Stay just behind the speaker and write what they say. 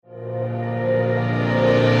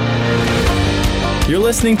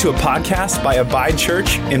listening to a podcast by Abide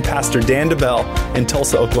Church and Pastor Dan DeBell in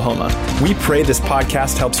Tulsa, Oklahoma. We pray this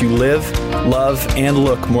podcast helps you live, love, and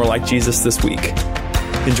look more like Jesus this week.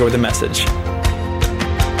 Enjoy the message.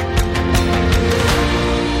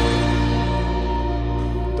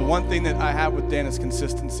 The one thing that I have with Dan is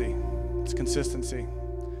consistency. It's consistency.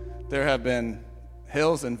 There have been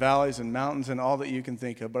hills and valleys and mountains and all that you can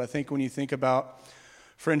think of, but I think when you think about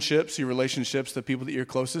friendships, your relationships, the people that you're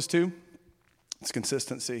closest to, it's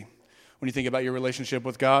consistency. When you think about your relationship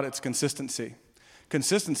with God, it's consistency.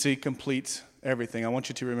 Consistency completes everything. I want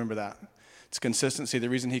you to remember that. It's consistency. The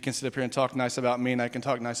reason he can sit up here and talk nice about me and I can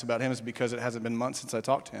talk nice about him is because it hasn't been months since I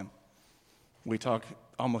talked to him. We talk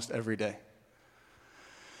almost every day.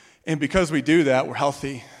 And because we do that, we're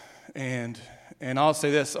healthy. And I'll say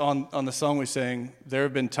this, on the song we sang, there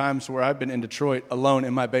have been times where I've been in Detroit alone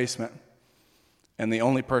in my basement, and the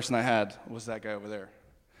only person I had was that guy over there.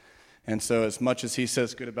 And so as much as he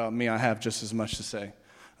says good about me, I have just as much to say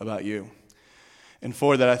about you. And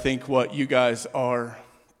for that, I think what you guys are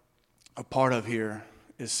a part of here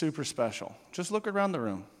is super special. Just look around the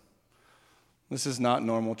room. This is not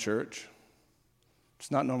normal church. It's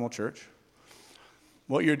not normal church.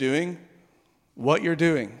 What you're doing,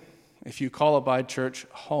 if you call Abide Church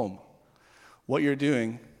home, what you're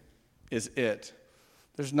doing is it.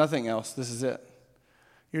 There's nothing else. This is it.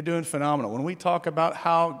 You're doing phenomenal. When we talk about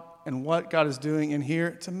how and what God is doing in here,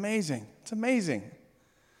 it's amazing. It's amazing.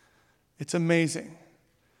 It's amazing.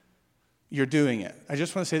 You're doing it. I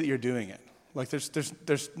just want to say that you're doing it. Like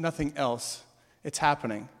there's nothing else. It's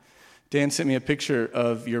happening. Dan sent me a picture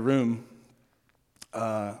of your room.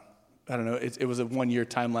 I don't know. It was a 1 year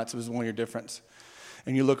time lapse. It was a 1 year difference.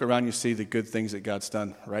 And you look around, you see the good things that God's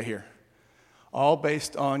done right here. All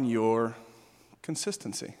based on your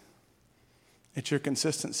consistency. It's your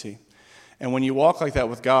consistency. And when you walk like that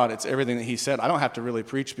with God, it's everything that he said. I don't have to really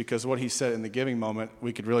preach because what he said in the giving moment,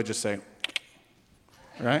 we could really just say,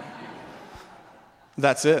 right?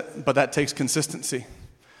 That's it. But that takes consistency.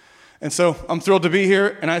 And so I'm thrilled to be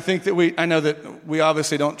here. And I think that I know that we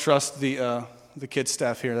obviously don't trust the kids'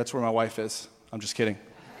 staff here. That's where my wife is. I'm just kidding.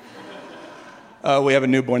 We have a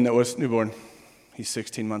newborn that was newborn. He's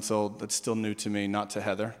 16 months old. That's still new to me, not to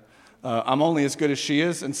Heather. I'm only as good as she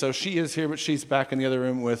is, and so she is here, but she's back in the other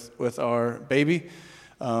room with our baby.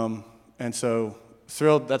 And so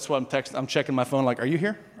thrilled. That's why I'm checking my phone like, are you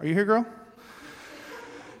here? Are you here, girl?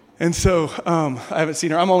 And so I haven't seen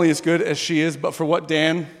her. I'm only as good as she is, but for what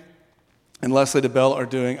Dan and Leslie DeBell are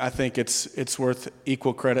doing, I think it's worth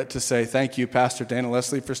equal credit to say thank you, Pastor Dan and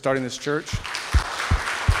Leslie, for starting this church,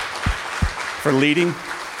 for leading,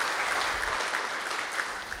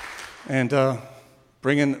 and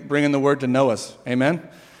bringing the word to Noah's. Amen?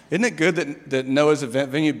 Isn't it good that Noah's event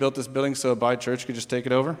venue built this building so Abide Church could just take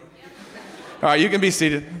it over? All right, you can be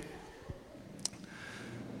seated.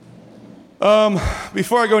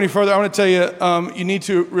 Before I go any further, I want to tell you, you need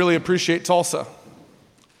to really appreciate Tulsa.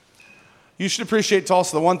 You should appreciate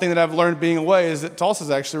Tulsa. The one thing that I've learned being away is that Tulsa is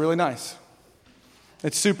actually really nice.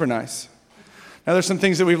 It's super nice. Now, there's some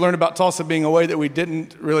things that we've learned about Tulsa being away that we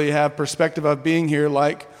didn't really have perspective of being here,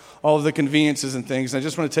 like all of the conveniences and things. And I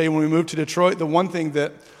just want to tell you, when we moved to Detroit, the one thing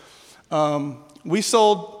that we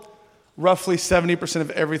sold roughly 70%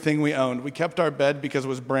 of everything we owned. We kept our bed because it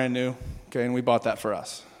was brand new, okay, and we bought that for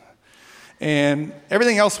us. And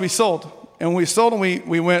everything else we sold. And when we sold and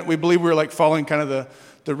we went, we believed we were like following kind of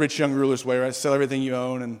the rich young ruler's way, right? Sell everything you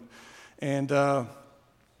own and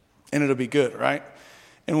it'll be good, right?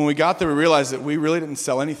 And when we got there, we realized that we really didn't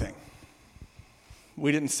sell anything.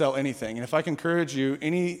 We didn't sell anything. And if I can encourage you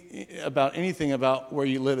anything about where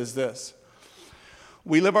you live is this.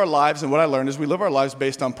 We live our lives, and what I learned is we live our lives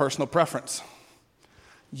based on personal preference.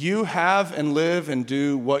 You have and live and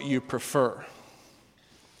do what you prefer.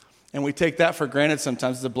 And we take that for granted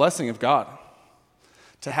sometimes. It's a blessing of God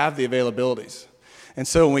to have the availabilities. And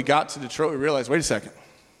so when we got to Detroit, we realized, wait a second.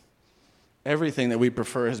 Everything that we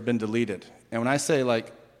prefer has been deleted. And when I say,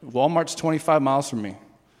 like, Walmart's 25 miles from me,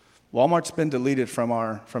 Walmart's been deleted from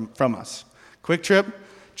us. Quick Trip,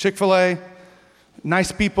 Chick-fil-A,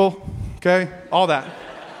 nice people, okay, all that.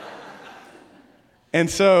 And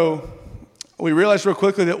so we realized real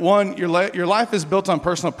quickly that, one, your life is built on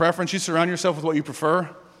personal preference. You surround yourself with what you prefer,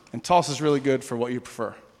 and Tulsa's really good for what you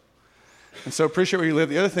prefer. And so appreciate where you live.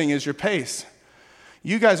 The other thing is your pace.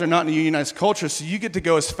 You guys are not in a unionized culture, so you get to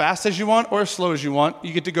go as fast as you want or as slow as you want.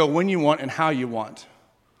 You get to go when you want and how you want.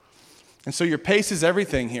 And so your pace is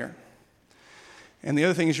everything here. And the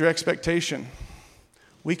other thing is your expectation.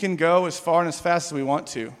 We can go as far and as fast as we want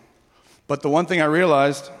to. But the one thing I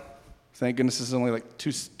realized, thank goodness this is only like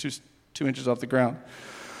two inches off the ground.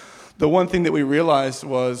 the one thing that we realized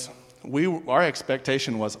was our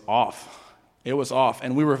expectation was off. It was off,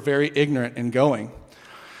 and we were very ignorant in going.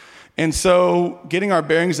 And so getting our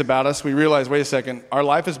bearings about us, we realized, wait a second, our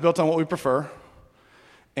life is built on what we prefer,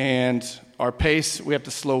 and our pace, we have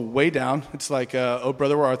to slow way down. It's like, oh,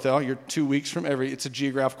 brother, where art thou? You're 2 weeks from it's a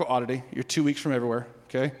geographical oddity. You're 2 weeks from everywhere,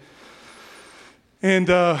 okay? And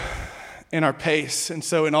our pace. And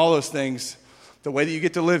so in all those things, the way that you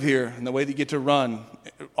get to live here and the way that you get to run,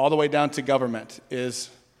 all the way down to government, is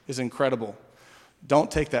incredible. Don't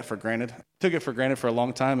take that for granted. I took it for granted for a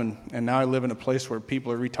long time, and now I live in a place where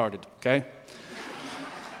people are retarded, okay?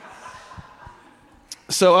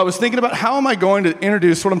 So I was thinking about how am I going to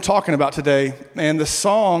introduce what I'm talking about today, and the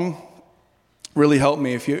song really helped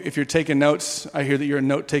me. If you're taking notes, I hear that you're a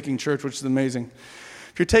note-taking church, which is amazing.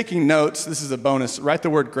 If you're taking notes, this is a bonus. Write the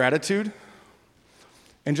word gratitude,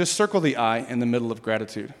 and just circle the I in the middle of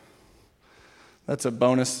gratitude. That's a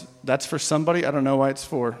bonus. That's for somebody. I don't know why it's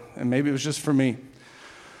for, and maybe it was just for me.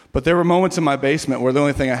 But there were moments in my basement where the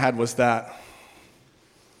only thing I had was that,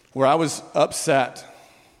 where I was upset,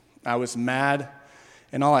 I was mad,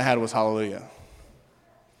 and all I had was hallelujah.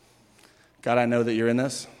 God, I know that you're in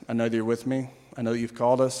this. I know that you're with me. I know that you've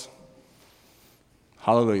called us.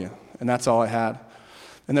 Hallelujah. And that's all I had.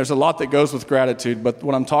 And there's a lot that goes with gratitude, but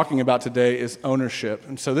what I'm talking about today is ownership.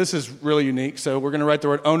 And so this is really unique. So we're going to write the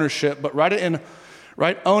word ownership, but write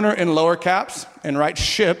owner in lower caps and write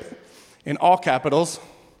ship in all capitals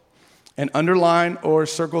and underline or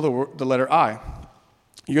circle the letter I.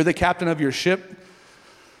 You're the captain of your ship.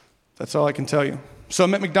 That's all I can tell you. So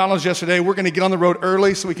I'm at McDonald's yesterday. We're going to get on the road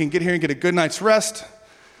early so we can get here and get a good night's rest.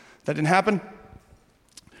 That didn't happen.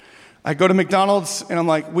 I go to McDonald's, and I'm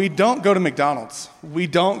like, we don't go to McDonald's. We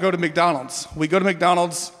don't go to McDonald's. We go to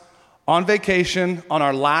McDonald's on vacation on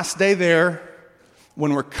our last day there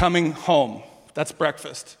when we're coming home. That's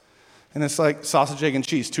breakfast. And it's like sausage, egg, and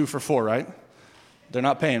cheese, 2 for $4, right? They're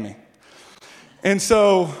not paying me. And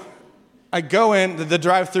so I go in. The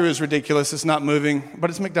drive-thru is ridiculous. It's not moving, but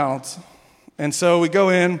it's McDonald's. And so we go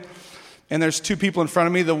in, and there's 2 people in front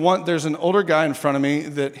of me. There's an older guy in front of me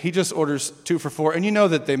that he just orders 2 for $4, and you know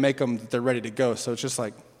that they make them that they're ready to go. So it's just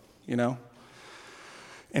like, you know.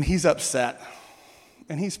 And he's upset,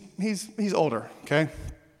 and he's older, okay.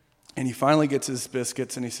 And he finally gets his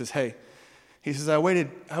biscuits, and he says, "Hey," he says, "I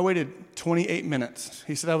waited 28 minutes."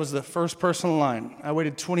 He said, "I was the first person in line. I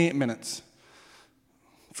waited 28 minutes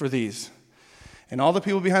for these," and all the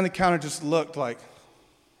people behind the counter just looked like,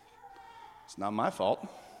 "It's not my fault.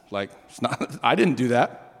 Like, it's not, I didn't do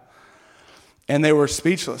that." And they were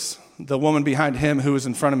speechless. The woman behind him who was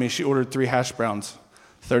in front of me, she ordered 3 hash browns.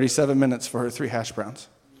 37 minutes for her 3 hash browns.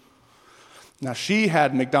 Now, she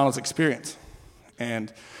had McDonald's experience.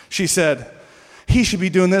 And she said, he should be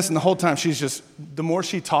doing this. And the whole time, she's just, the more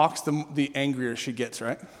she talks, the angrier she gets,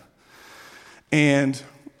 right? And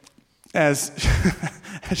as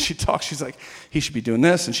she talks, she's like, he should be doing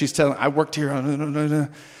this. And she's telling, I worked here.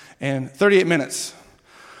 And 38 minutes.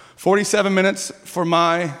 47 minutes for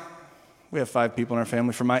we have 5 people in our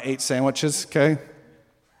family, for my 8 sandwiches, okay?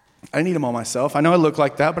 I didn't eat them all myself. I know I look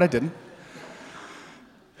like that, but I didn't.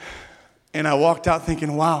 And I walked out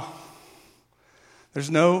thinking, wow,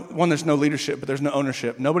 there's no leadership, but there's no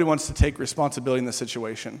ownership. Nobody wants to take responsibility in this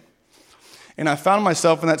situation. And I found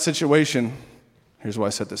myself in that situation. Here's why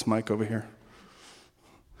I set this mic over here.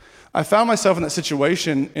 I found myself in that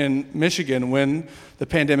situation in Michigan when the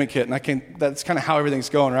pandemic hit, and that's kind of how everything's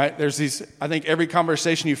going, right? There's I think every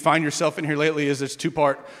conversation you find yourself in here lately is this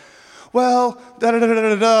 2-part, well,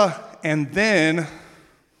 da-da-da-da-da-da, and then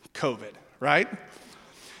COVID, right?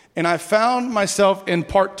 And I found myself in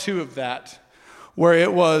part 2 of that, where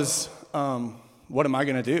it was, what am I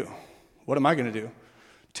going to do? What am I going to do?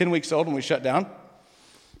 10 weeks old when we shut down.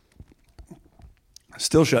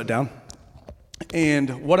 Still shut down.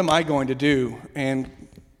 And what am I going to do? And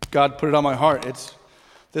God put it on my heart.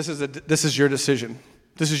 This is your decision.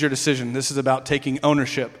 This is your decision. This is about taking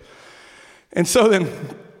ownership. And so then,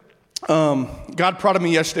 God prodded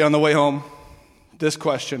me yesterday on the way home. This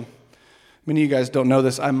question. Many of you guys don't know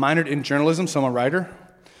this. I minored in journalism, so I'm a writer.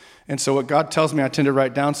 And so what God tells me, I tend to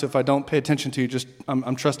write down. So if I don't pay attention to you,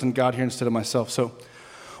 I'm trusting God here instead of myself. So,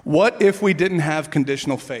 what if we didn't have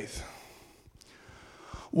conditional faith?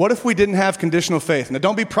 What if we didn't have conditional faith? Now,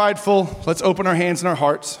 don't be prideful. Let's open our hands and our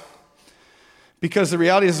hearts. Because the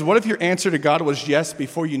reality is, what if your answer to God was yes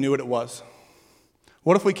before you knew what it was?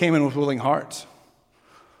 What if we came in with willing hearts?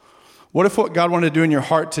 What if what God wanted to do in your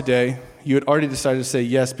heart today, you had already decided to say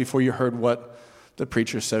yes before you heard what the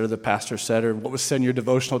preacher said or the pastor said or what was said in your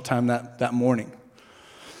devotional time that morning?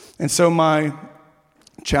 And so my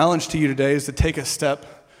challenge to you today is to take a step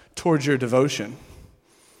towards your devotion.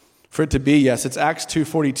 For it to be, yes, it's Acts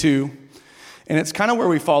 2:42, and it's kind of where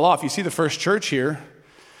we fall off. You see the first church here,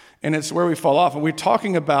 and it's where we fall off. And we're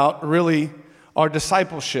talking about really our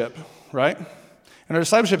discipleship, right? And our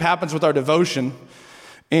discipleship happens with our devotion.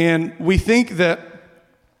 And we think that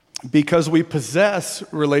because we possess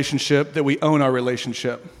relationship, that we own our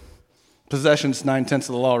relationship. Possession's 9/10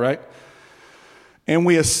 of the law, right? And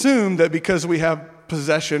we assume that because we have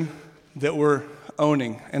possession, that we're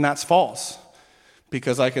owning. And that's false.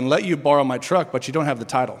 Because I can let you borrow my truck, but you don't have the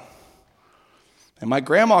title. And my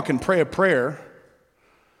grandma can pray a prayer,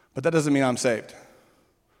 but that doesn't mean I'm saved.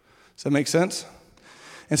 Does that make sense?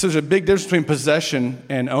 And so there's a big difference between possession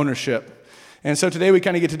and ownership. And so today we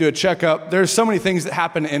kind of get to do a checkup. There's so many things that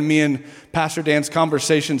happen in me and Pastor Dan's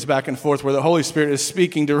conversations back and forth where the Holy Spirit is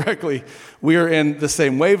speaking directly. We are in the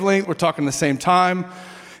same wavelength. We're talking the same time.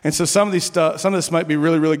 And so some of this might be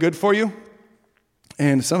really, really good for you.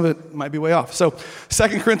 And some of it might be way off. So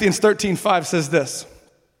 2 Corinthians 13:5 says this.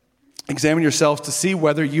 Examine yourselves to see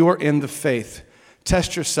whether you are in the faith.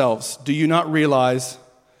 Test yourselves. Do you not realize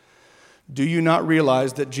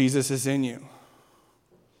that Jesus is in you?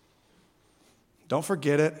 Don't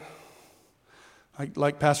forget it.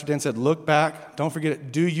 Like Pastor Dan said, look back. Don't forget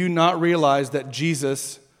it. Do you not realize that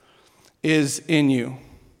Jesus is in you?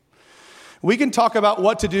 We can talk about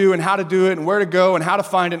what to do and how to do it and where to go and how to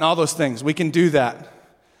find it and all those things. We can do that.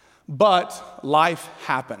 But life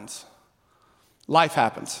happens. Life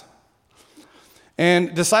happens.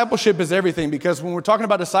 And discipleship is everything, because when we're talking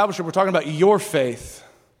about discipleship, we're talking about your faith.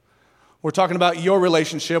 We're talking about your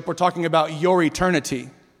relationship. We're talking about your eternity.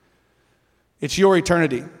 It's your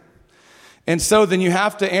eternity. And so then you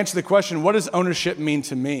have to answer the question, what does ownership mean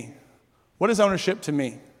to me? What is ownership to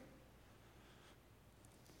me?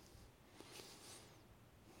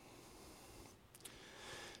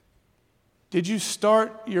 Did you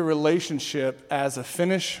start your relationship as a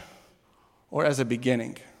finish or as a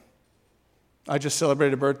beginning? I just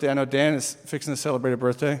celebrated a birthday. I know Dan is fixing to celebrate a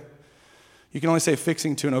birthday. You can only say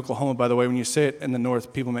fixing to in Oklahoma, by the way. When you say it in the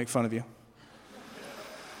north, people make fun of you.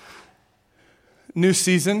 New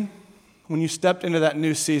season. When you stepped into that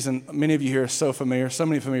new season, many of you here are so familiar, so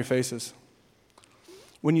many familiar faces.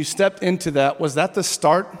 When you stepped into that, was that the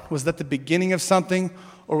start? Was that the beginning of something?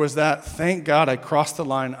 Or was that, thank God I crossed the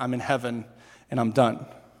line, I'm in heaven, and I'm done?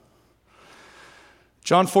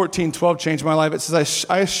 John 14:12 changed my life. It says,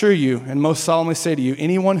 I assure you and most solemnly say to you,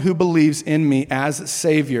 anyone who believes in me as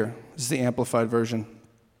Savior, this is the Amplified Version,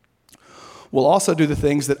 will also do the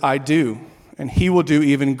things that I do, and he will do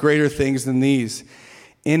even greater things than these,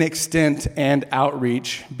 in extent and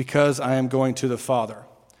outreach, because I am going to the Father.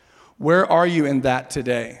 Where are you in that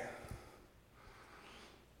today?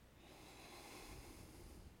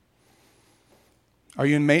 Are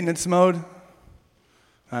you in maintenance mode?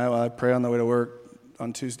 I pray on the way to work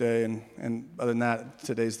on Tuesday, and other than that,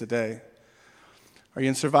 today's the day. Are you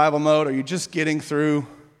in survival mode? Are you just getting through?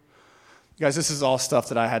 Guys, this is all stuff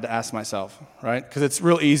that I had to ask myself, right? Because it's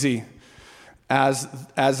real easy as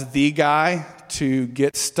the guy to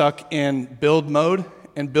get stuck in build mode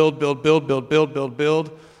and build,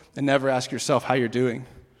 and never ask yourself how you're doing.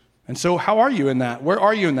 And so how are you in that? Where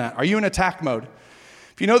are you in that? Are you in attack mode?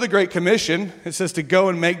 If you know the Great Commission, it says to go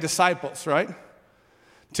and make disciples, right?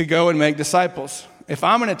 To go and make disciples. If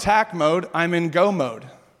I'm in attack mode, I'm in go mode,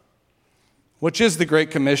 which is the Great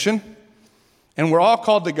Commission. And we're all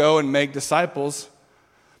called to go and make disciples.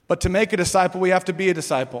 But to make a disciple, we have to be a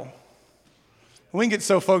disciple. We can get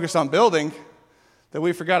so focused on building that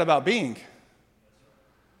we forgot about being.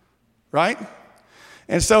 Right?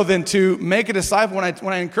 And so then to make a disciple,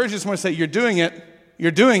 when I encourage this, I want to say, you're doing it.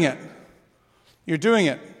 You're doing it. You're doing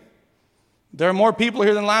it. There are more people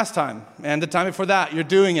here than last time, and the time before that. You're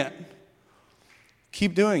doing it.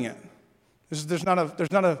 Keep doing it. There's not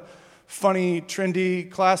a funny,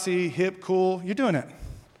 trendy, classy, hip, cool. You're doing it,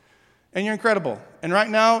 and you're incredible. And right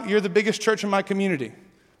now, you're the biggest church in my community.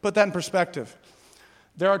 Put that in perspective.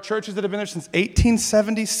 There are churches that have been there since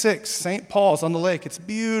 1876. St. Paul's on the lake. It's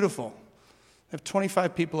beautiful. They have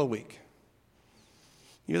 25 people a week.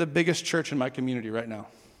 You're the biggest church in my community right now.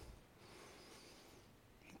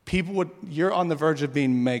 You're on the verge of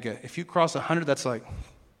being mega. If you cross 100, that's like,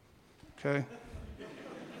 okay.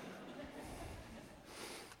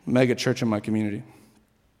 Mega church in my community.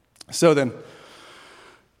 So then,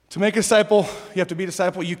 to make a disciple, you have to be a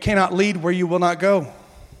disciple. You cannot lead where you will not go.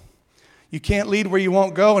 You can't lead where you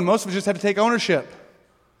won't go, and most of us just have to take ownership.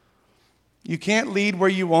 You can't lead where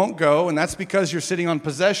you won't go, and that's because you're sitting on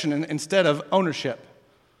possession instead of ownership.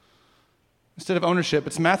 Instead of ownership,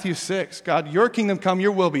 it's Matthew 6. God, your kingdom come,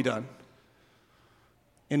 your will be done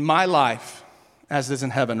in my life as it is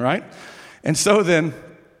in heaven, right? And so then,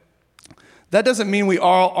 that doesn't mean we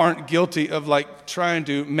all aren't guilty of like trying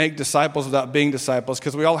to make disciples without being disciples,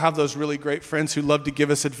 because we all have those really great friends who love to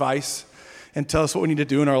give us advice and tell us what we need to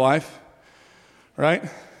do in our life, right?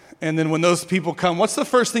 And then when those people come, what's the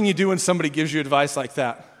first thing you do when somebody gives you advice like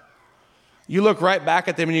that? You look right back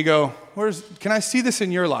at them and you go, can I see this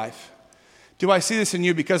in your life? Do I see this in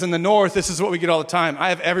you? Because in the North, this is what we get all the time. I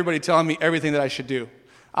have everybody telling me everything that I should do.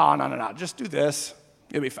 Oh, no, just do this.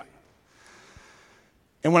 You'll be fine.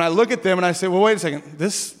 And when I look at them and I say, well, wait a second,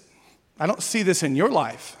 I don't see this in your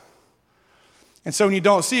life. And so when you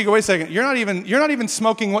don't see, you go, wait a second, you're not even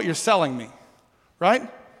smoking what you're selling me, right?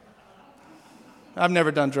 I've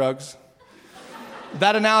never done drugs.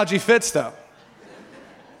 That analogy fits though.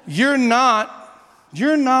 You're not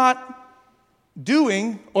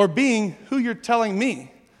doing or being who you're telling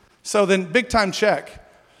me. So then big time check.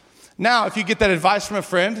 Now, if you get that advice from a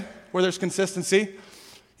friend where there's consistency,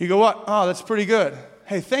 you go, what? Oh, that's pretty good.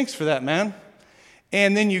 Hey, thanks for that, man.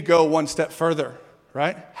 And then you go one step further,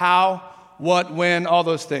 right? How, what, when, all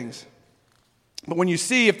those things. But when you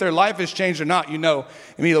see if their life has changed or not, you know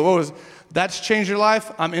immediately, that's changed your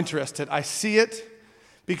life? I'm interested. I see it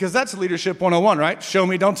because that's leadership 101, right? Show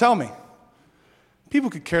me, don't tell me. People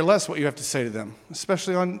could care less what you have to say to them,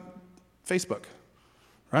 especially on Facebook,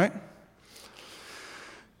 right?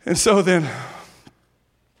 And so then,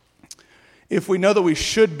 if we know that we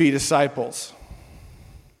should be disciples,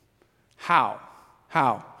 how?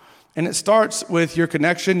 And it starts with your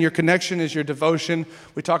connection. Your connection is your devotion.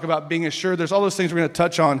 We talk about being assured. There's all those things we're going to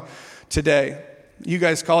touch on today. You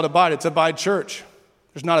guys call it Abide. It's Abide Church.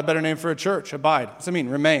 There's not a better name for a church. Abide. What's it mean?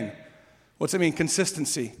 Remain. What's it mean?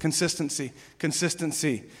 Consistency. It's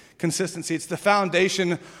the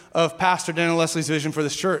foundation of Pastor Dan and Leslie's vision for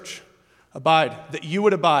this church. Abide. That you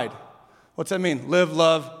would abide. What's that mean? Live,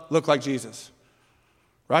 love, look like Jesus.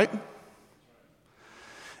 Right?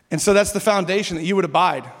 And so that's the foundation, that you would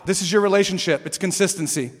abide. This is your relationship. It's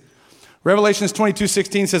consistency. Revelations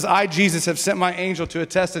 22:16 says, I, Jesus, have sent my angel to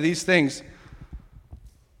attest to these things.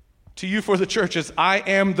 To you for the churches, I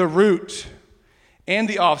am the root and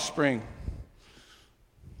the offspring,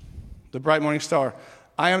 the bright morning star.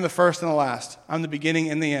 I am the first and the last. I'm the beginning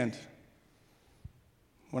and the end.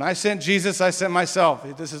 When I sent Jesus, I sent myself.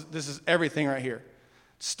 This is everything right here.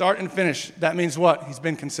 Start and finish. That means what? He's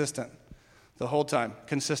been consistent the whole time.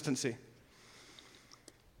 Consistency.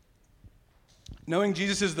 Knowing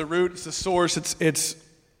Jesus is the root, it's the source, it's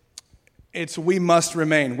we must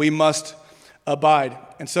remain. We must abide.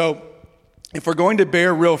 And so, if we're going to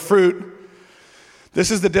bear real fruit,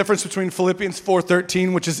 this is the difference between Philippians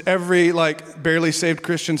 4:13, which is every barely saved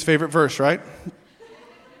Christian's favorite verse, right?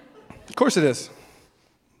 Of course it is.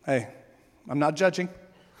 Hey, I'm not judging.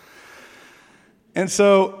 And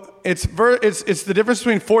so it's the difference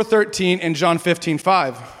between 4:13 and John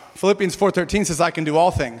 15:5. Philippians 4:13 says, I can do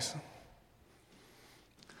all things.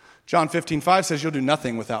 John 15:5 says, you'll do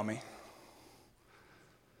nothing without me.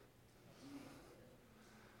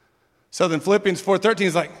 So then Philippians 4:13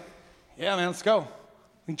 is like, yeah, man, let's go.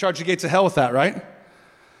 We can charge the gates of hell with that, right?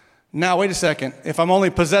 Now, wait a second. If I'm only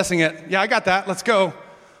possessing it, yeah, I got that. Let's go.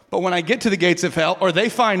 But when I get to the gates of hell, or they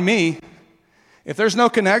find me, if there's no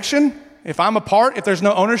connection, if I'm apart, if there's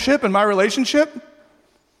no ownership in my relationship,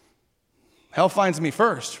 hell finds me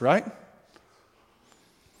first, right?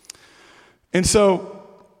 And so,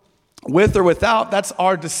 with or without, that's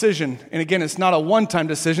our decision. And again, it's not a one-time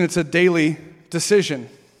decision, it's a daily decision.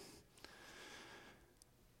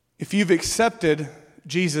 If you've accepted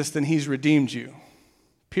Jesus, then he's redeemed you.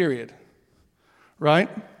 Period. Right?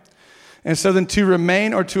 And so then to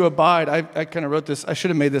remain or to abide, I kind of wrote this. I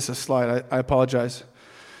should have made this a slide. I apologize.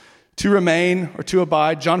 To remain or to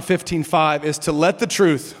abide, John 15:5, is to let the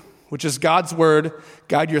truth, which is God's word,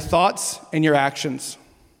 guide your thoughts and your actions.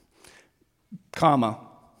 Comma.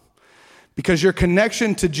 Because your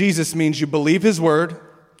connection to Jesus means you believe his word,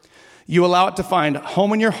 you allow it to find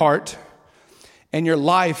home in your heart, and your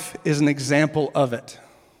life is an example of it.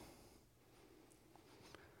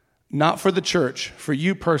 Not for the church, for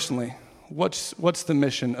you personally. What's the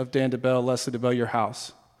mission of Dan DeBell, Leslie DeBell, your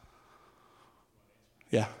house?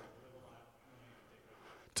 Yeah.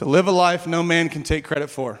 To live a life no man can take credit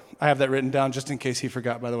for. I have that written down just in case he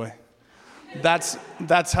forgot, by the way. That's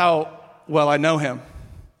how well I know him.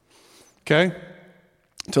 Okay?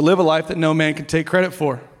 To live a life that no man can take credit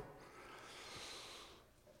for.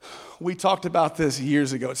 We talked about this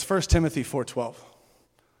years ago. It's 1 Timothy 4:12.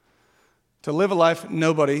 To live a life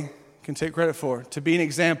nobody can take credit for. To be an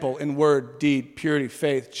example in word, deed, purity,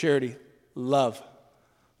 faith, charity, love.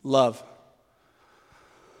 Love.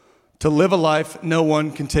 to live a life no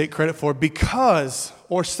one can take credit for because,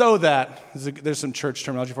 or so that, there's some church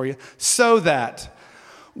terminology for you, so that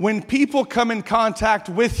when people come in contact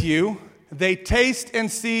with you, they taste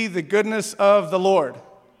and see the goodness of the Lord.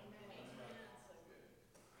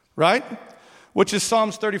 Right? Which is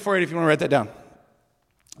Psalms 34:8 if you want to write that down.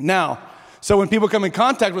 Now, so when people come in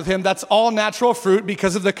contact with him, that's all natural fruit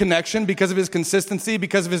because of the connection, because of his consistency,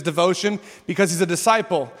 because of his devotion, because he's a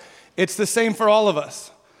disciple. It's the same for all of us.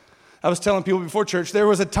 I was telling people before church, there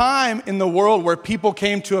was a time in the world where people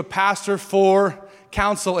came to a pastor for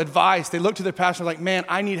counsel, advice. They looked to their pastor like, man,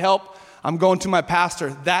 I need help. I'm going to my pastor.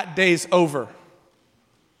 That day's over.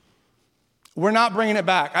 We're not bringing it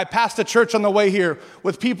back. I passed a church on the way here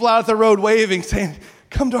with people out at the road waving, saying,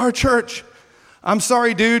 come to our church. I'm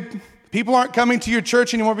sorry, dude. People aren't coming to your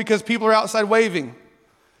church anymore because people are outside waving.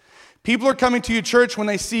 People are coming to your church when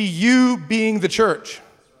they see you being the church.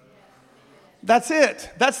 That's it.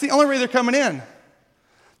 That's the only way they're coming in.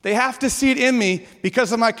 They have to see it in me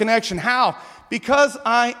because of my connection. How? Because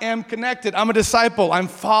I am connected. I'm a disciple. I'm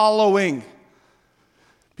following.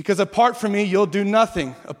 Because apart from me, you'll do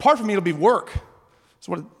nothing. Apart from me, it'll be work.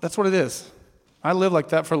 That's what it is. I lived like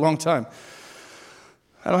that for a long time.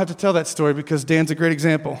 I don't have to tell that story because Dan's a great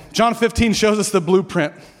example. John 15 shows us the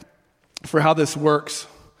blueprint for how this works.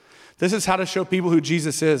 This is how to show people who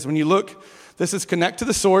Jesus is. When you look, this is connect to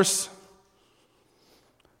the source,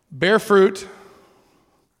 bear fruit,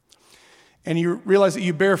 and you realize that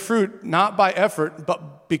you bear fruit not by effort,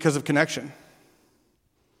 but because of connection.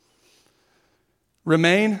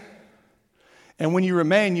 Remain, and when you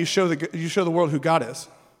remain, you show the world who God is.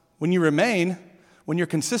 When you remain, when you're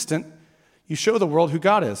consistent, you show the world who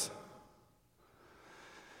God is.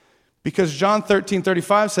 Because John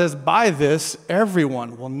 13:35 says, by this,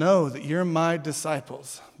 everyone will know that you're my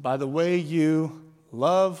disciples, by the way you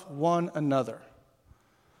love one another.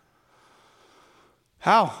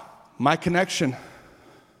 How? My connection.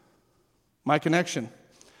 My connection.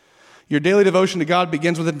 Your daily devotion to God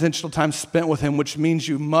begins with intentional time spent with him, which means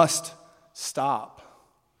you must stop.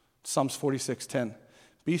 Psalms 46:10.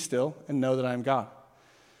 Be still and know that I am God.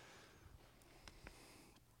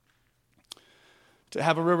 To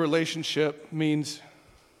have a real relationship means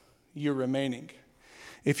you're remaining.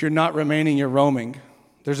 If you're not remaining, you're roaming.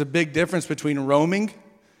 There's a big difference between roaming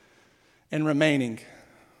and remaining.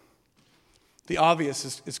 The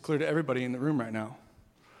obvious is clear to everybody in the room right now.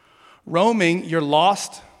 Roaming, you're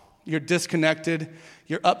lost, you're disconnected,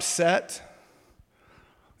 you're upset.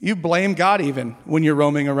 You blame God even when you're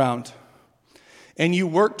roaming around. And you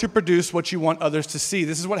work to produce what you want others to see.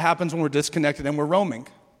 This is what happens when we're disconnected and we're roaming.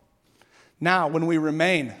 Now, when we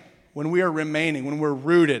remain, when we are remaining, when we're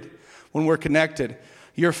rooted, when we're connected,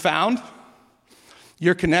 you're found,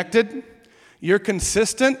 you're connected, you're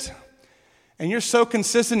consistent, and you're so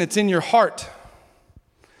consistent it's in your heart.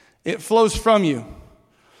 It flows from you.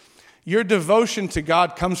 Your devotion to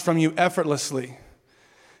God comes from you effortlessly.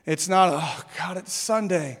 It's not, oh, God, it's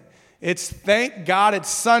Sunday. It's thank God it's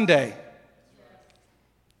Sunday.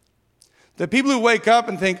 The people who wake up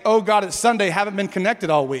and think, oh, God, it's Sunday, haven't been connected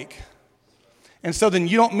all week. And so then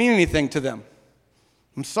you don't mean anything to them.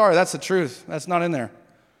 I'm sorry, that's the truth. That's not in there.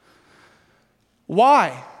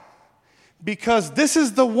 Why? Because this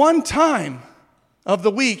is the one time of the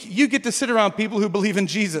week you get to sit around people who believe in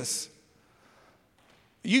Jesus.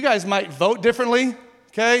 You guys might vote differently,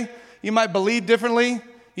 okay? You might believe differently.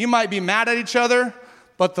 You might be mad at each other.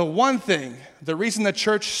 But the one thing, the reason the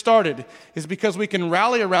church started is because we can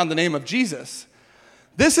rally around the name of Jesus.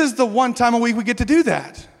 This is the one time a week we get to do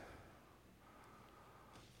that.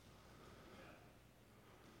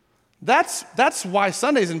 That's why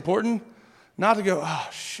Sunday's important. Not to go, oh,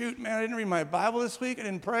 shoot, man, I didn't read my Bible this week. I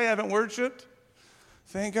didn't pray. I haven't worshiped.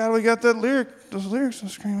 Thank God we got those lyrics I'm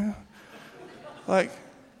screaming out. Like,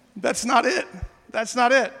 that's not it. That's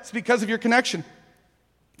not it. It's because of your connection.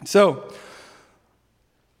 So,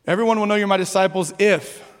 everyone will know you're my disciples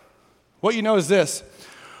if, what you know is this,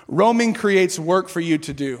 roaming creates work for you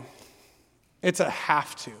to do. It's a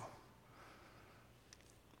have to.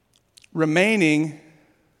 Remaining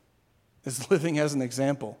is living as an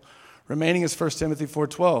example. Remaining is 1 Timothy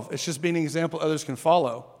 4:12. It's just being an example others can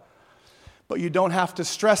follow. But you don't have to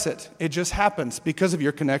stress it. It just happens because of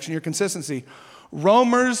your connection, your consistency.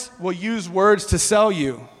 Roamers will use words to sell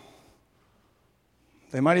you.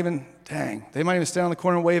 They might even stand on the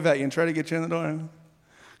corner and wave at you and try to get you in the door.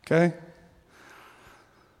 Okay?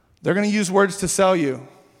 They're going to use words to sell you.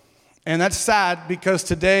 And that's sad because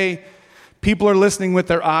today people are listening with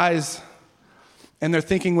their eyes and they're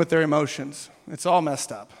thinking with their emotions. It's all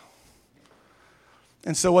messed up.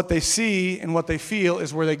 And so what they see and what they feel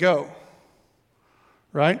is where they go.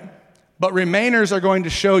 Right? but remainers are going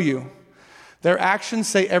to show you. Their actions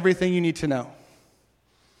say everything you need to know.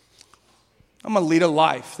 I'm going to lead a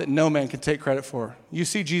life that no man can take credit for. You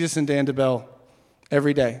see Jesus in Dan DeBell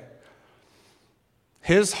every day.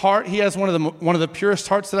 His heart, he has one of the purest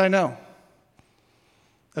hearts that I know.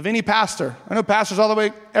 Of any pastor. I know pastors all the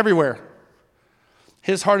way everywhere.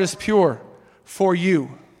 His heart is pure for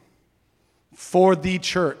you. For the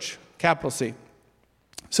church. Capital C.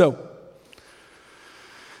 So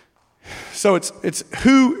it's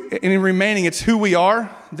who, and in remaining, it's who we are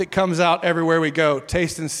that comes out everywhere we go.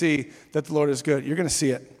 Taste and see that the Lord is good. You're going to see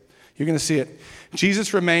it. You're going to see it.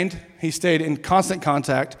 Jesus remained. He stayed in constant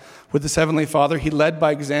contact with his heavenly Father. He led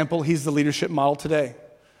by example. He's the leadership model today.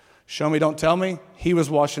 Show me, don't tell me. He was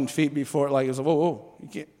washing feet before, like, it was, whoa, you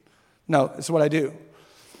can't. No, this is what I do.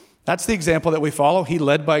 That's the example that we follow. He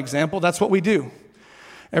led by example. That's what we do.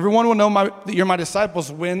 Everyone will know that you're my disciples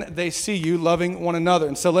when they see you loving one another.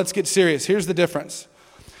 And so let's get serious. Here's the difference.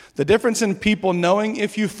 The difference in people knowing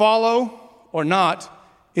if you follow or not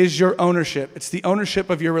is your ownership. It's the ownership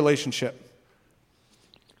of your relationship.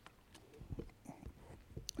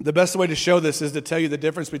 The best way to show this is to tell you the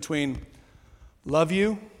difference between love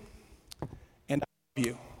you and I love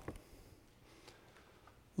you.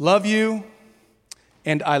 Love you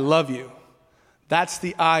and I love you. That's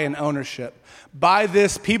the I in ownership. By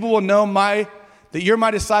this, people will know that you're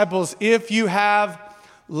my disciples if you have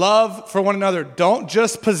love for one another. Don't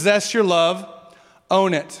just possess your love,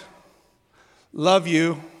 own it. Love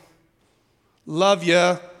you. Love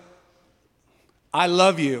you. I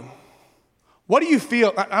love you. What do you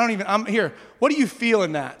feel? I'm here. What do you feel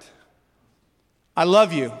in that? I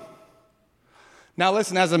love you. Now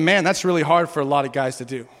listen, as a man, that's really hard for a lot of guys to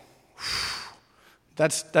do.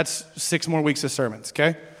 That's 6 more weeks of sermons,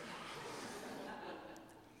 okay?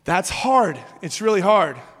 That's hard. It's really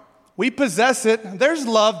hard. We possess it. There's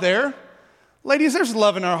love there. Ladies, there's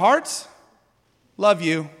love in our hearts. Love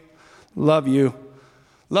you. Love you.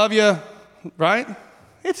 Love you, right?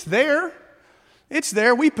 It's there. It's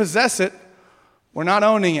there. We possess it. We're not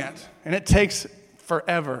owning it. And it takes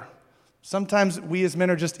forever. Sometimes we as men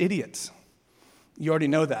are just idiots. You already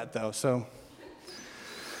know that, though, So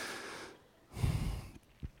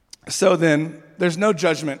then, there's no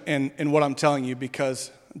judgment in what I'm telling you because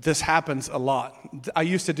this happens a lot. I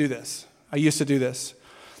used to do this.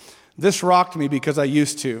 This rocked me because I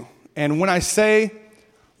used to. And when I say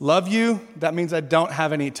love you, that means I don't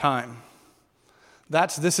have any time.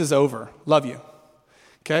 This is over. Love you.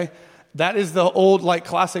 Okay? That is the old,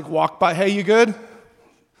 classic walk by. Hey, you good?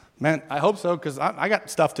 Man, I hope so because I got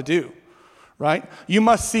stuff to do. Right? You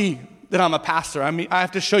must see that I'm a pastor. I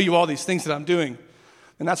have to show you all these things that I'm doing.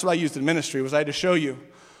 And that's what I used in ministry, was I had to show you.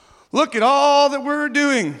 Look at all that we're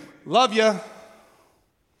doing. Love you.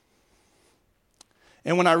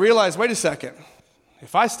 And when I realized, wait a second,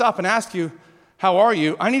 if I stop and ask you, how are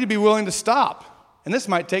you? I need to be willing to stop. And this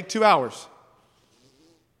might take 2 hours.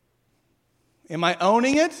 Am I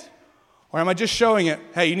owning it? Or am I just showing it?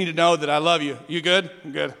 Hey, you need to know that I love you. You good?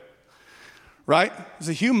 I'm good. Right? It's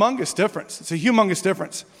a humongous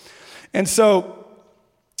difference. And so,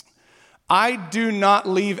 I do not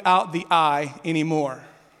leave out the I anymore.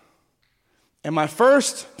 And my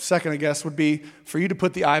second, I guess, would be for you to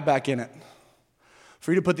put the I back in it.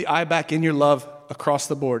 For you to put the I back in your love across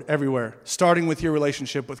the board, everywhere, starting with your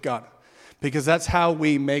relationship with God. Because that's how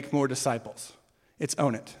we make more disciples. It's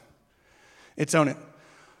own it. It's own it.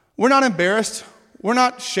 We're not embarrassed. We're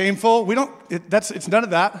not shameful. It's none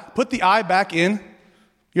of that. Put the I back in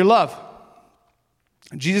your love.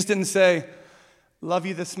 Jesus didn't say, love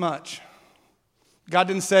you this much. God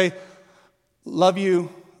didn't say, love you,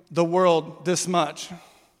 the world, this much.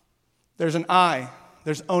 There's an I.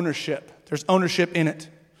 There's ownership. There's ownership in it.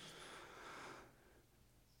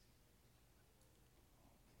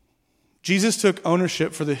 Jesus took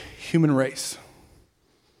ownership for the human race.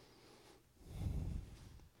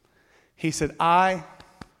 He said, I'll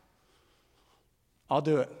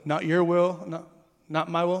do it. Not your will, not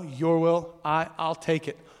my will, your will. I'll take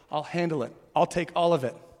it. I'll handle it. I'll take all of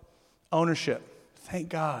it. Ownership. Thank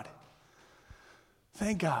God.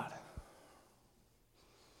 Thank God.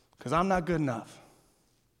 Because I'm not good enough.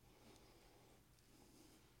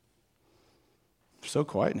 It's so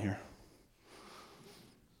quiet in here.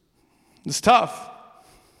 It's tough.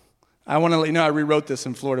 I want to let you know I rewrote this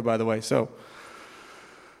in Florida, by the way. So,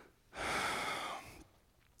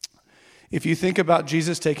 if you think about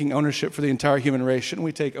Jesus taking ownership for the entire human race, shouldn't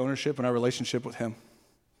we take ownership in our relationship with him?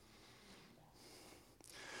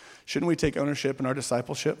 Shouldn't we take ownership in our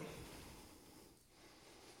discipleship?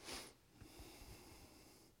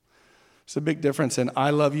 It's a big difference in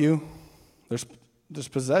I love you. There's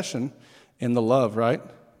possession in the love, right?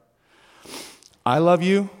 I love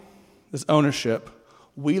you. There's ownership.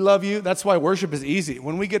 We love you. That's why worship is easy.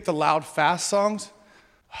 When we get the loud, fast songs,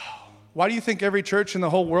 why do you think every church in the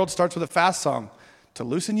whole world starts with a fast song? To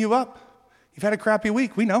loosen you up. You've had a crappy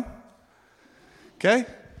week. We know. Okay?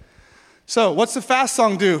 So what's the fast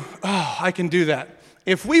song do? Oh, I can do that.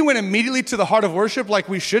 If we went immediately to the heart of worship like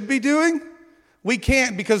we should be doing, we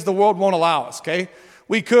can't because the world won't allow us, okay?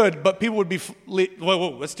 We could, but people would be,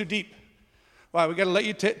 whoa, that's too deep. All right, we got to let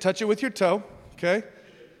you touch it with your toe, okay?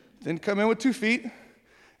 Then come in with 2 feet,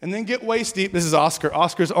 and then get waist deep. This is Oscar.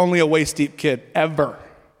 Oscar's only a waist deep kid, ever.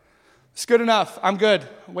 It's good enough. I'm good.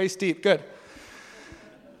 Waist deep, good.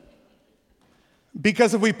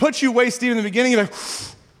 Because if we put you waist deep in the beginning, you're like,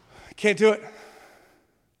 can't do it.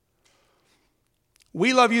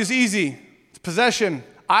 We love you is easy. It's possession.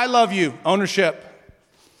 I love you. Ownership.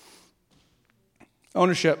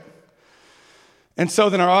 Ownership. And so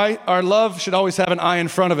then our love should always have an I in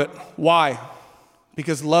front of it. Why?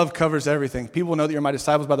 Because love covers everything. People will know that you're my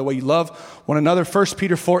disciples by the way you love one another. 1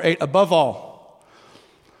 Peter 4:8, above all,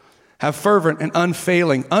 have fervent and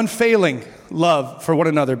unfailing love for one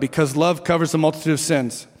another, because love covers a multitude of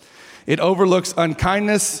sins. It overlooks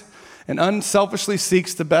unkindness and unselfishly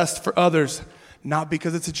seeks the best for others, not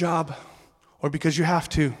because it's a job or because you have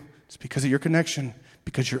to. It's because of your connection,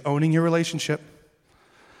 because you're owning your relationship.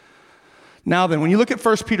 Now then, when you look at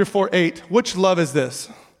 1 Peter 4:8, which love is this?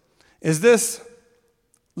 Is this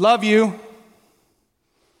love you?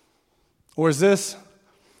 Or is this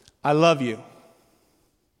I love you?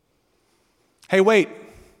 Hey, wait,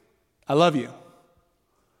 I love you.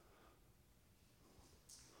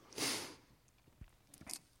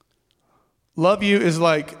 Love you is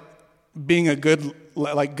like being good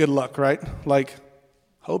luck, right? Like,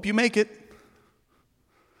 hope you make it.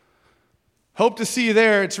 Hope to see you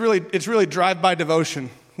there. It's really drive-by devotion.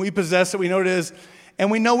 We possess it, we know what it is, and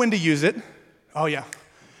we know when to use it. Oh yeah.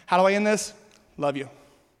 How do I end this? Love you.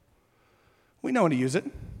 We know when to use it.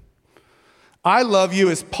 I love you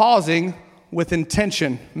is pausing with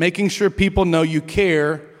intention, making sure people know you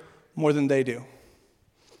care more than they do.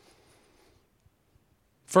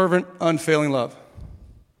 Fervent, unfailing love.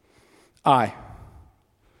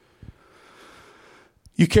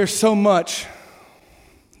 You care so much.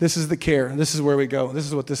 This is the care. This is where we go. This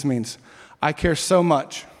is what this means. I care so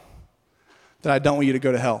much that I don't want you to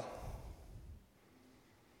go to hell.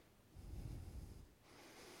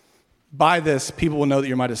 By this, people will know that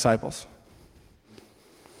you're my disciples.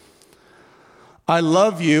 I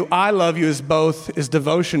love you is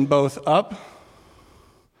devotion both up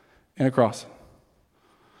and across.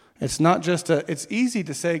 It's not just it's easy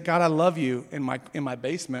to say, God, I love you in my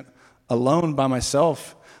basement, alone by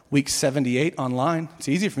myself, week 78 online. It's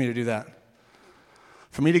easy for me to do that.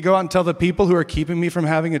 For me to go out and tell the people who are keeping me from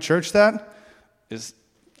having a church there's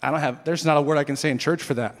not a word I can say in church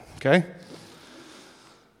for that, okay?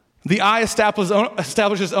 The I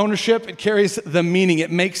establishes ownership. It carries the meaning.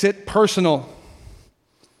 It makes it personal.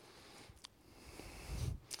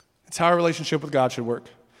 It's how our relationship with God should work.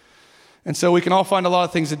 And so we can all find a lot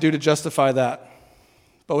of things to do to justify that.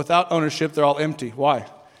 But without ownership, they're all empty. Why?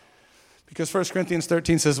 Because 1 Corinthians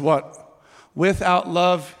 13 says what? Without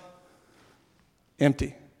love,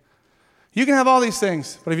 empty. You can have all these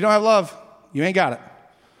things, but if you don't have love, you ain't got it.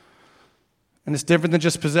 And it's different than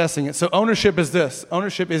just possessing it. So ownership is this.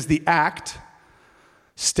 Ownership is the act,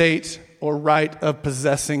 state, or right of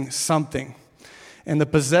possessing something. And the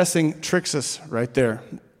possessing tricks us right there.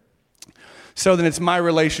 So then it's my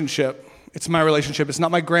relationship. It's my relationship. It's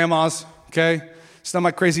not my grandma's, okay? It's not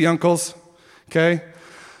my crazy uncle's, okay?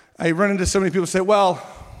 I run into so many people who say, well,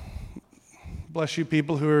 bless you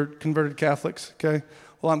people who are converted Catholics, okay?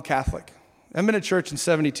 Well, I'm Catholic. I haven't been to church in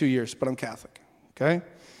 72 years, but I'm Catholic, okay?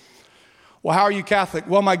 Well, how are you Catholic?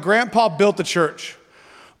 Well, my grandpa built the church,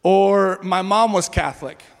 or my mom was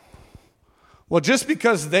Catholic. Well, just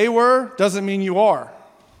because they were doesn't mean you are,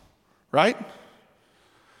 right?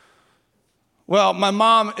 Well, my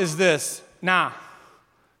mom is this. Nah,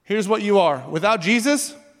 here's what you are. Without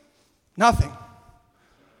Jesus, nothing.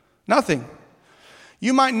 Nothing.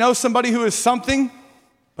 You might know somebody who is something,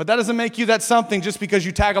 but that doesn't make you that something just because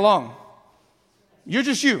you tag along. You're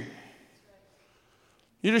just you.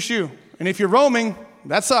 You're just you. And if you're roaming,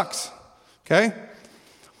 that sucks, okay?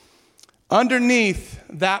 Underneath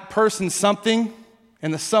that person's something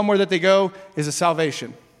and the somewhere that they go is a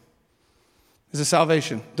salvation.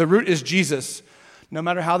 The root is Jesus. No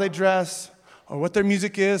matter how they dress or what their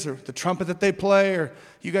music is or the trumpet that they play or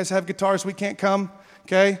you guys have guitars, we can't come,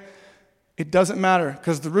 okay? It doesn't matter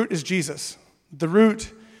because the root is Jesus. The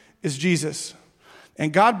root is Jesus.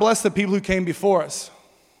 And God bless the people who came before us.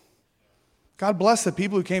 God bless the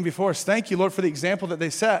people who came before us. Thank you, Lord, for the example that they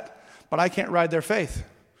set, but I can't ride their faith.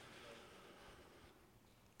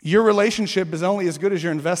 Your relationship is only as good as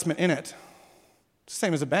your investment in it. It's the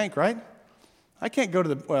same as a bank, right? I can't go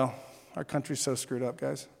to well, our country's so screwed up,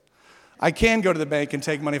 guys. I can go to the bank and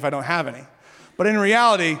take money if I don't have any. But in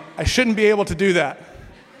reality, I shouldn't be able to do that.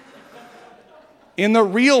 In the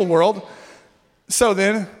real world, so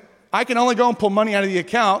then, I can only go and pull money out of the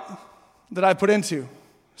account that I put into.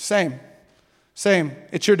 Same.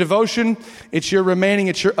 It's your devotion, it's your remaining,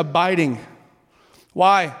 it's your abiding.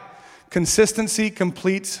 Why? Consistency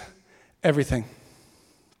completes everything.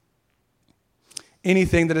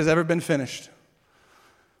 Anything that has ever been finished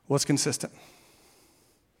was consistent.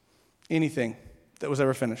 Anything that was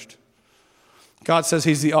ever finished. God says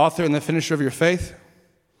he's the author and the finisher of your faith.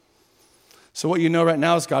 So what you know right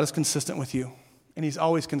now is God is consistent with you. And he's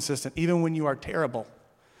always consistent, even when you are terrible.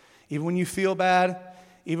 Even when you feel bad,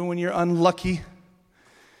 even when you're unlucky,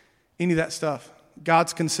 any of that stuff.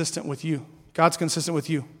 God's consistent with you. God's consistent with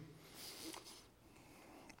you.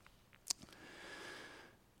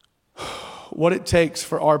 What it takes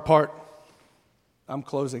for our part, I'm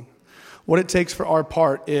closing. What it takes for our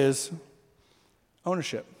part is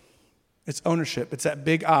ownership. It's ownership. It's that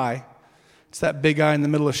big I. It's that big I in the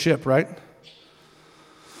middle of ship, right?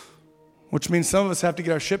 Which means some of us have to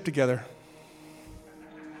get our ship together.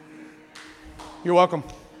 You're welcome,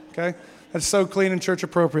 okay? That's so clean and church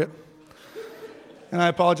appropriate. And I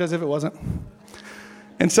apologize if it wasn't.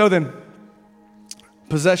 And so then,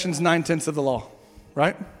 possession's 9/10 of the law,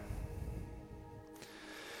 right?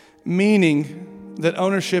 Meaning that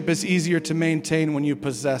ownership is easier to maintain when you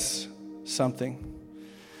possess something.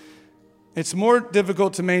 It's more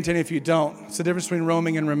difficult to maintain if you don't. It's the difference between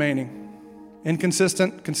roaming and remaining.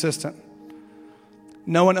 Inconsistent, consistent.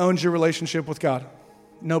 No one owns your relationship with God.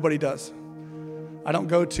 Nobody does. I don't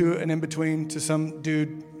go to an in-between to some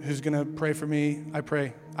dude who's going to pray for me. I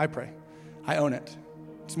pray. I own it.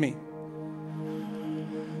 It's me.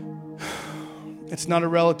 It's not a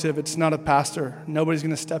relative. It's not a pastor. Nobody's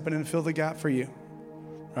going to step in and fill the gap for you,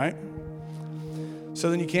 right? So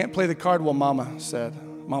then you can't play the card well, Mama said.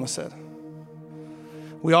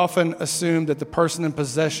 We often assume that the person in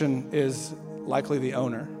possession is likely the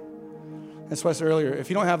owner. That's why I said earlier, if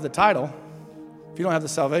you don't have the title, if you don't have the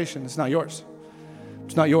salvation, it's not yours.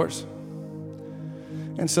 It's not yours.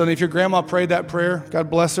 And so if your grandma prayed that prayer, God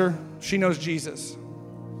bless her, she knows Jesus.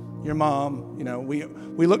 Your mom,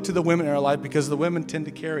 we look to the women in our life because the women tend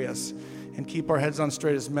to carry us and keep our heads on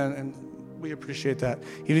straight as men, and we appreciate that.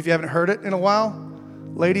 Even if you haven't heard it in a while,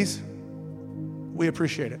 ladies, we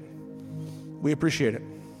appreciate it. We appreciate it.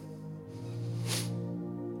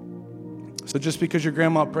 So just because your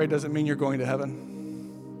grandma prayed doesn't mean you're going to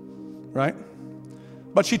heaven, right?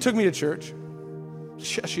 But she took me to church.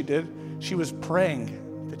 Yes, she did. She was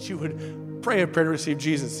praying that you would pray a prayer to receive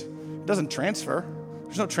Jesus. It doesn't transfer.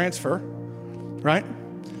 There's no transfer, right?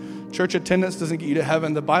 Church attendance doesn't get you to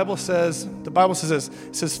heaven. The Bible says this.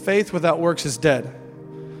 It says faith without works is dead.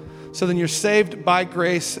 So then you're saved by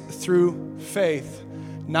grace through faith,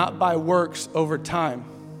 not by works over time.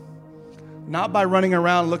 Not by running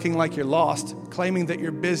around looking like you're lost, claiming that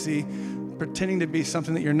you're busy, pretending to be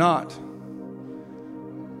something that you're not.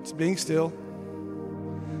 It's being still,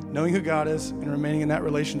 knowing who God is, and remaining in that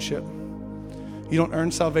relationship. You don't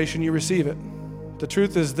earn salvation, you receive it. The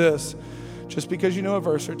truth is this, just because you know a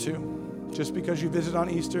verse or two, just because you visit on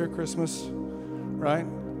Easter or Christmas, right?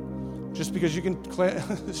 Just because you can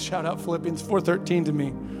shout out Philippians 4:13 to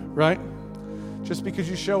me, right? Just because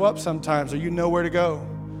you show up sometimes or you know where to go,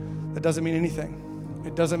 that doesn't mean anything.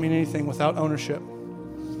 It doesn't mean anything without ownership.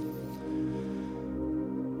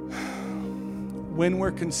 When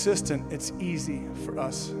we're consistent, it's easy for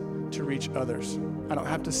us to reach others. I don't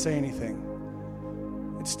have to say anything.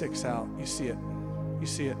 It sticks out. You see it. You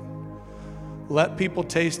see it. Let people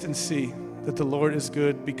taste and see that the Lord is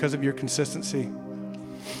good because of your consistency.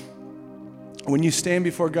 When you stand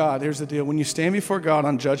before God, here's the deal. When you stand before God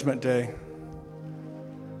on Judgment Day,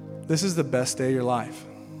 this is the best day of your life.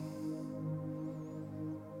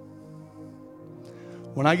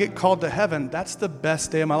 When I get called to heaven, that's the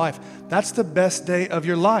best day of my life. That's the best day of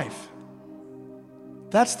your life.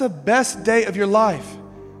 That's the best day of your life.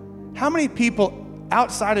 How many people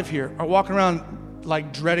outside of here are walking around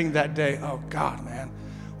like dreading that day? Oh God, man,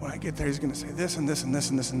 when I get there, he's going to say this and this and this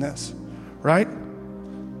and this and this, right?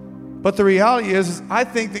 But the reality is I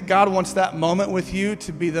think that God wants that moment with you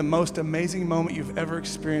to be the most amazing moment you've ever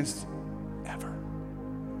experienced, ever.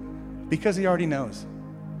 Because he already knows.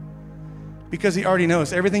 Because he already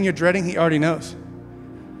knows. Everything you're dreading, he already knows.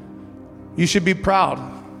 You should be proud.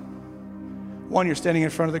 One, you're standing in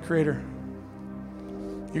front of the Creator.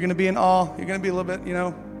 You're going to be in awe. You're going to be a little bit,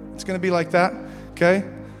 it's going to be like that, okay?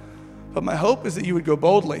 But my hope is that you would go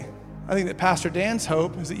boldly. I think that Pastor Dan's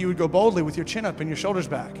hope is that you would go boldly with your chin up and your shoulders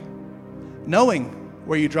back, knowing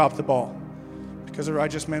where you dropped the ball. Because a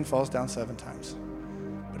righteous man falls down 7 times,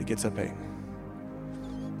 but he gets up 8.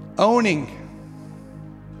 Owning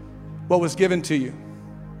what was given to you.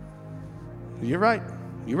 You're right.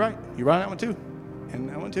 You're right. You're right on that one too. And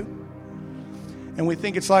that one too. And we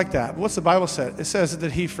think it's like that. But what's the Bible say? It says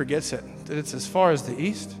that he forgets it. That it's as far as the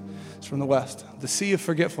east, it's from the west. The sea of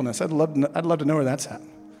forgetfulness. I'd love to know where that's at.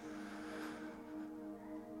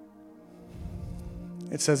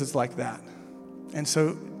 It says it's like that. And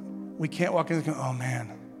so we can't walk in and go, oh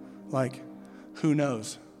man, like, who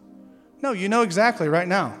knows? No, you know exactly right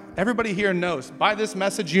now. Everybody here knows. By this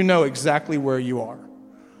message, you know exactly where you are.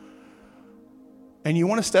 And you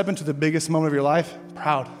want to step into the biggest moment of your life,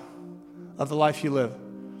 proud of the life you live.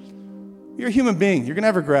 You're a human being. You're going to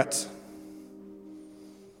have regrets.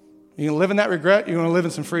 You're going to live in that regret. You're going to live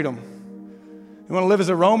in some freedom. You want to live as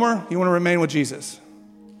a roamer. You want to remain with Jesus.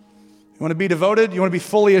 You want to be devoted. You want to be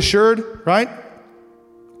fully assured, right?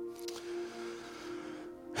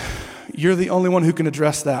 You're the only one who can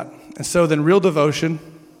address that. And so then real devotion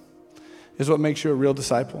is what makes you a real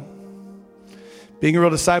disciple. Being a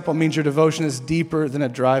real disciple means your devotion is deeper than a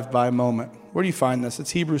drive-by moment. Where do you find this?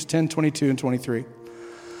 It's Hebrews 10, 22 and 23.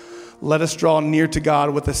 Let us draw near to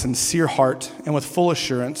God with a sincere heart and with full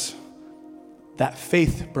assurance that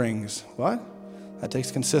faith brings. What? That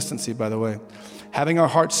takes consistency, by the way. Having our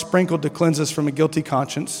hearts sprinkled to cleanse us from a guilty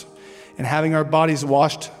conscience and having our bodies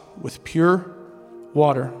washed with pure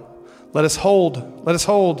water. Let us hold,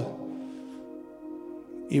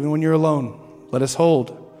 even when you're alone, let us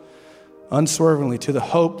hold unswervingly to the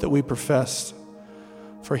hope that we profess.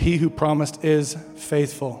 For he who promised is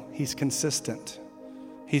faithful. He's consistent.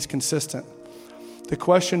 He's consistent. The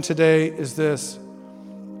question today is this: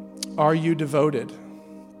 are you devoted?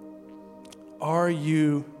 Are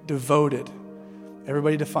you devoted?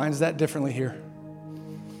 Everybody defines that differently here.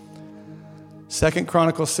 2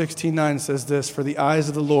 Chronicles 16:9 says this: for the eyes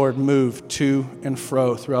of the Lord move to and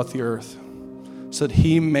fro throughout the earth, so that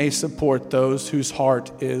he may support those whose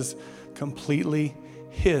heart is completely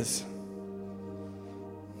his.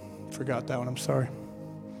 Forgot that one, I'm sorry.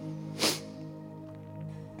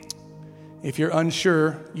 If you're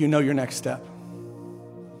unsure, you know your next step.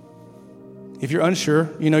 If you're unsure,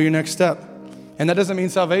 you know your next step. And that doesn't mean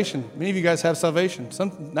salvation. Many of you guys have salvation.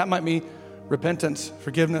 That might mean repentance,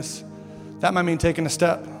 forgiveness. That might mean taking a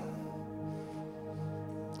step.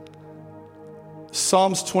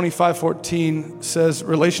 Psalms 25:14 says,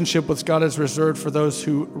 relationship with God is reserved for those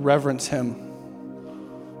who reverence him,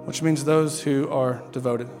 which means those who are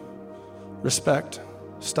devoted. Respect,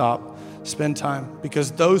 stop, spend time,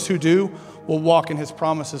 because those who do will walk in his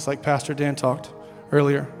promises, like Pastor Dan talked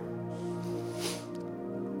earlier.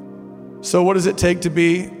 So what does it take to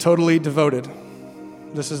be totally devoted?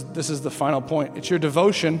 This is the final point. It's your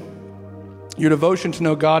devotion. Your devotion to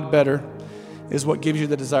know God better is what gives you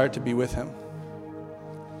the desire to be with him.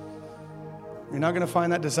 You're not going to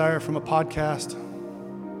find that desire from a podcast.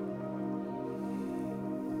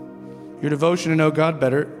 Your devotion to know God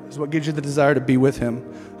better is what gives you the desire to be with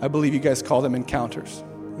him. I believe you guys call them encounters.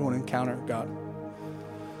 You want to encounter God.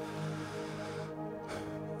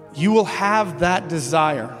 You will have that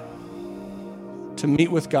desire to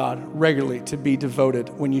meet with God regularly, to be devoted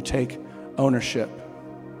when you take ownership.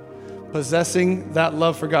 Possessing that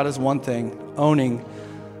love for God is one thing. Owning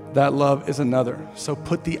that love is another. So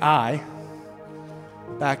put the I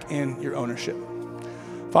back in your ownership.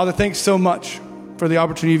 Father, thanks so much for the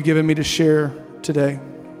opportunity you've given me to share today.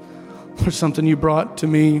 There's something you brought to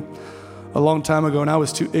me a long time ago, and I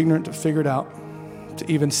was too ignorant to figure it out,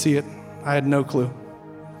 to even see it. I had no clue.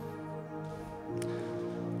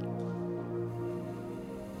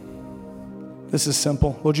 This is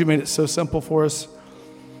simple. Lord, you made it so simple for us.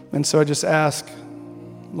 And so I just ask,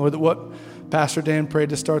 Lord, that what Pastor Dan prayed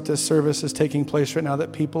to start this service is taking place right now,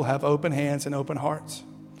 that people have open hands and open hearts.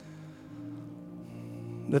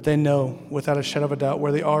 That they know without a shadow of a doubt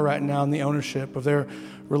where they are right now in the ownership of their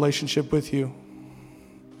relationship with you.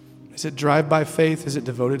 Is it drive-by faith? Is it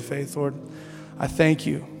devoted faith, Lord? I thank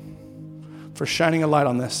you for shining a light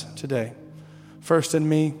on this today. First in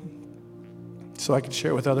me, so I can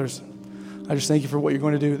share it with others. I just thank you for what you're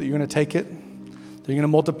going to do, that you're going to take it, that you're going to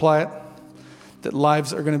multiply it, that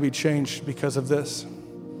lives are going to be changed because of this.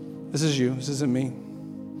 This is you. This isn't me.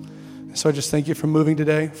 So I just thank you for moving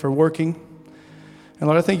today, for working. And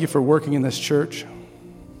Lord, I thank you for working in this church.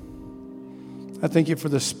 I thank you for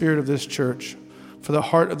the spirit of this church, for the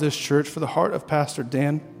heart of this church, for the heart of Pastor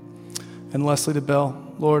Dan and Leslie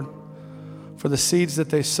DeBell. Lord, for the seeds that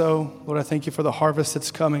they sow. Lord, I thank you for the harvest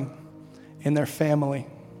that's coming in their family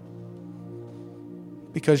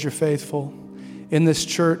because you're faithful. In this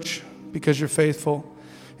church because you're faithful.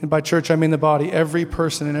 And by church, I mean the body, every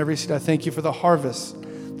person and every seed. I thank you for the harvest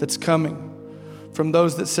that's coming from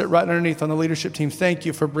those that sit right underneath on the leadership team. Thank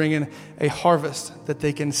you for bringing a harvest that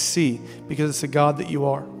they can see because it's a God that you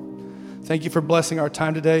are. Thank you for blessing our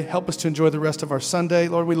time today. Help us to enjoy the rest of our Sunday.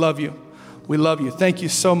 Lord, we love you. We love you. Thank you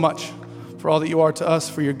so much for all that you are to us,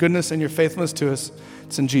 for your goodness and your faithfulness to us.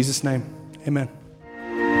 It's in Jesus' name. Amen.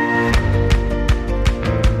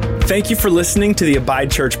 Thank you for listening to the Abide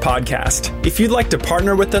Church podcast. If you'd like to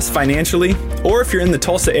partner with us financially, or if you're in the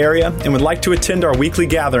Tulsa area and would like to attend our weekly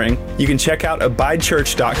gathering, you can check out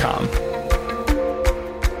abidechurch.com.